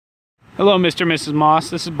Hello, Mr. and Mrs. Moss.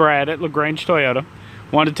 This is Brad at LaGrange Toyota.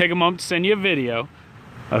 Wanted to take a moment to send you a video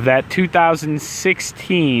of that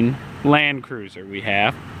 2016 Land Cruiser we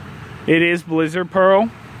have. It is Blizzard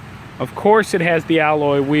Pearl. Of course, it has the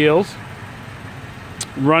alloy wheels,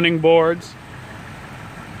 running boards,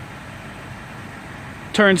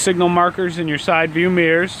 turn signal markers in your side view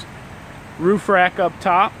mirrors, roof rack up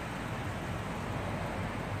top,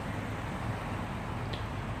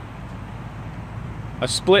 a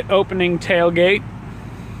split opening tailgate,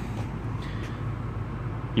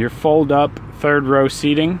 your fold up third row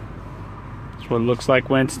seating. That's what it looks like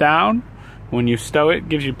when it's down. When you stow it,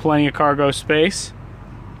 gives you plenty of cargo space.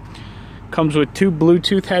 Comes with 2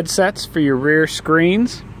 Bluetooth headsets for your rear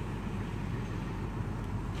screens,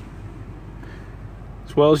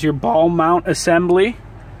 as well as your ball mount assembly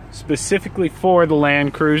specifically for the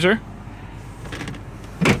Land Cruiser.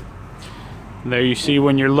 There you see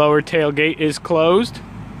when your lower tailgate is closed.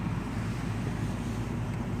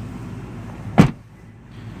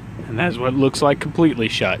 And that's what it looks like completely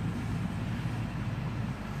shut.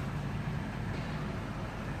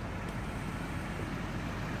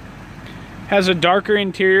 Has a darker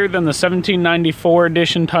interior than the 1794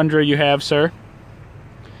 edition Tundra you have, sir.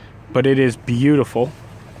 But it is beautiful.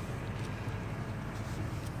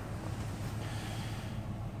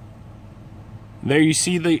 There you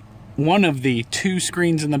see one of the 2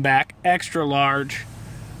 screens in the back, extra large.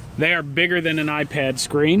 They are bigger than an iPad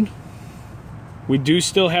screen. We do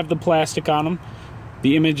still have the plastic on them.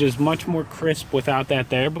 The image is much more crisp without that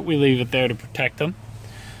there, but we leave it there to protect them.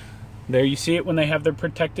 There you see it when they have their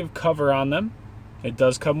protective cover on them. It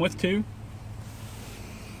does come with 2.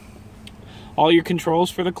 All your controls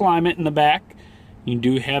for the climate in the back. You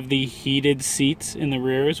do have the heated seats in the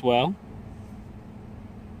rear as well.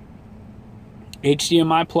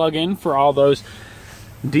 HDMI plug-in for all those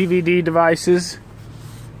DVD devices,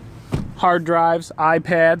 hard drives,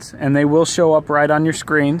 iPads, and they will show up right on your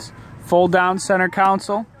screens. Fold down center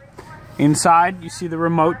console. Inside you see the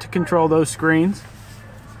remote to control those screens.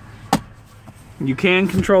 You can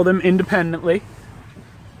control them independently.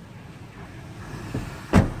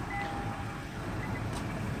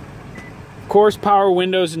 Of course, power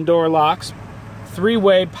windows and door locks.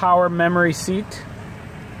 3-way power memory seat.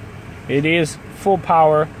 It is full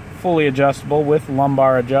power, fully adjustable with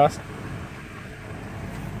lumbar adjust.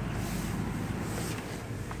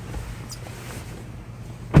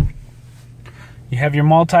 You have your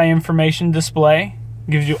multi-information display.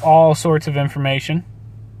 Gives you all sorts of information.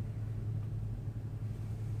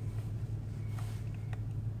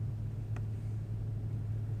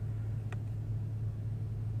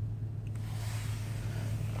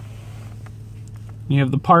 You have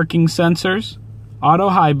the parking sensors, auto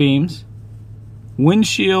high beams,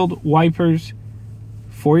 windshield wipers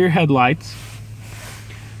for your headlights,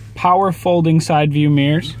 power folding side view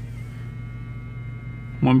mirrors.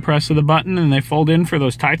 One press of the button and they fold in for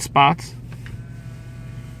those tight spots.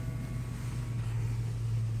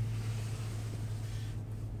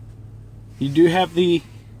 You do have the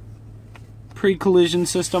pre-collision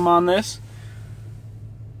system on this.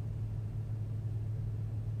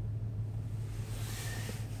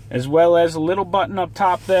 As well as a little button up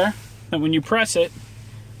top there, and when you press it,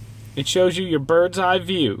 it shows you your bird's eye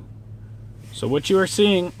view. So what you are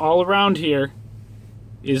seeing all around here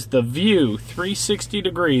is the view 360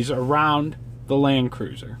 degrees around the Land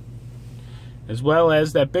Cruiser. As well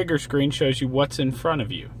as that bigger screen shows you what's in front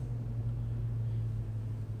of you.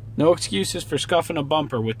 No excuses for scuffing a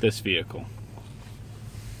bumper with this vehicle.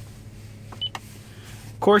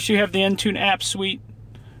 Of course, you have the Entune app suite,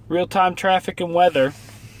 real-time traffic and weather.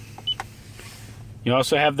 You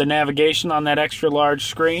also have the navigation on that extra large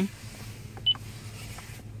screen.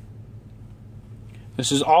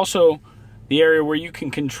 This is also the area where you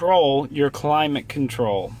can control your climate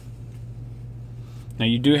control. Now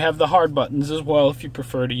you do have the hard buttons as well if you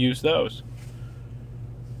prefer to use those.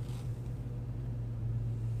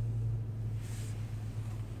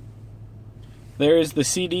 There is the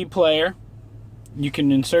CD player. You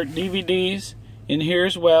can insert DVDs in here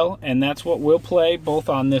as well, and that's what will play both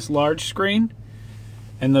on this large screen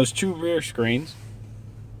and those 2 rear screens.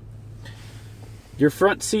 Your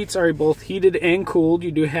front seats are both heated and cooled.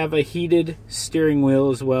 You do have a heated steering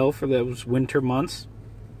wheel as well for those winter months.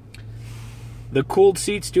 The cooled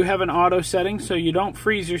seats do have an auto setting, so you don't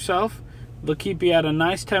freeze yourself. They'll keep you at a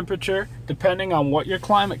nice temperature depending on what your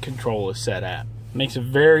climate control is set at. Makes it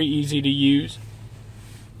very easy to use.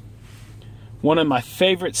 One of my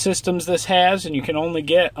favorite systems this has, and you can only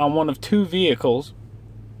get on one of 2 vehicles,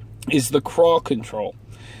 is the crawl control.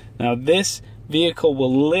 Now this vehicle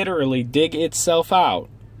will literally dig itself out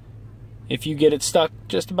if you get it stuck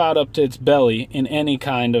just about up to its belly in any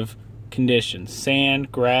kind of conditions. Sand,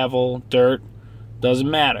 gravel, dirt, doesn't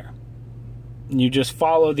matter. You just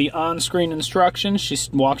follow the on-screen instructions. She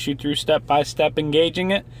walks you through step by step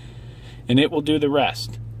engaging it, and it will do the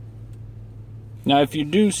rest. Now, if you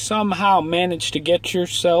do somehow manage to get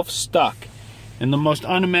yourself stuck in the most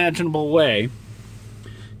unimaginable way,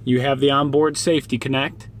 you have the onboard safety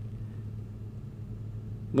connect.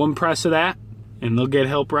 One press of that, and they'll get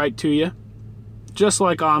help right to you, just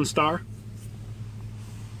like OnStar.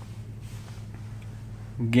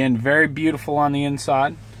 Again, very beautiful on the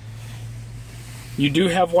inside. You do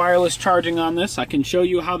have wireless charging on this. I can show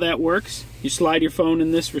you how that works. You slide your phone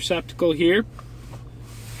in this receptacle here,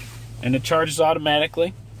 and it charges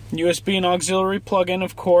automatically. USB and auxiliary plug-in,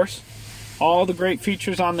 of course. All the great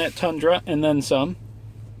features on that Tundra, and then some.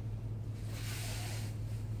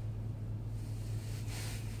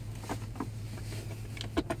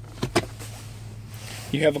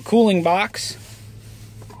 You have a cooling box.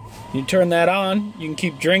 You turn that on, you can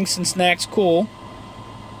keep drinks and snacks cool.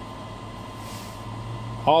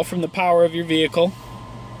 All from the power of your vehicle.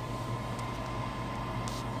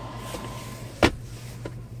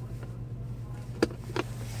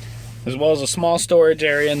 As well as a small storage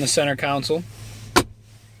area in the center console. Of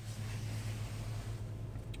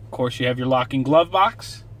course, you have your locking glove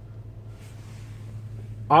box.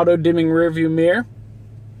 Auto dimming rear view mirror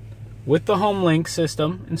with the home link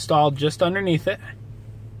system installed just underneath it.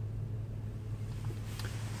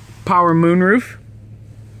 Power moonroof.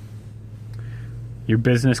 Your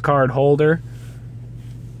business card holder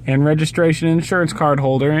and registration and insurance card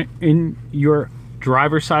holder in your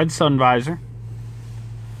driver's side sun visor.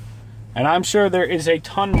 And I'm sure there is a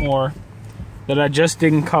ton more that I just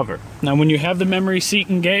didn't cover. Now, when you have the memory seat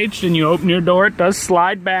engaged and you open your door, it does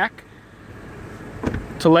slide back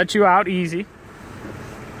to let you out easy.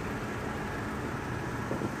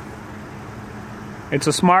 It's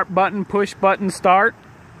a smart button, push button start.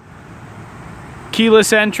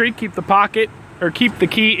 Keyless entry, keep the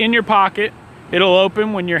key in your pocket. It'll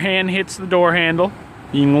open when your hand hits the door handle.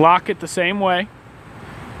 You can lock it the same way.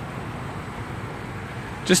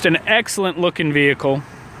 Just an excellent looking vehicle.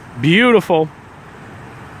 Beautiful.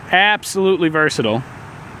 Absolutely versatile.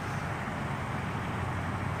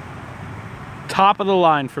 Top of the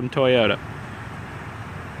line from Toyota.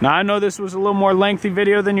 Now, I know this was a little more lengthy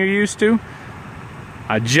video than you're used to.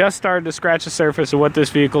 I just started to scratch the surface of what this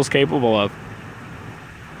vehicle is capable of.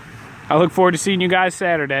 I look forward to seeing you guys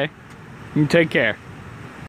Saturday. You take care.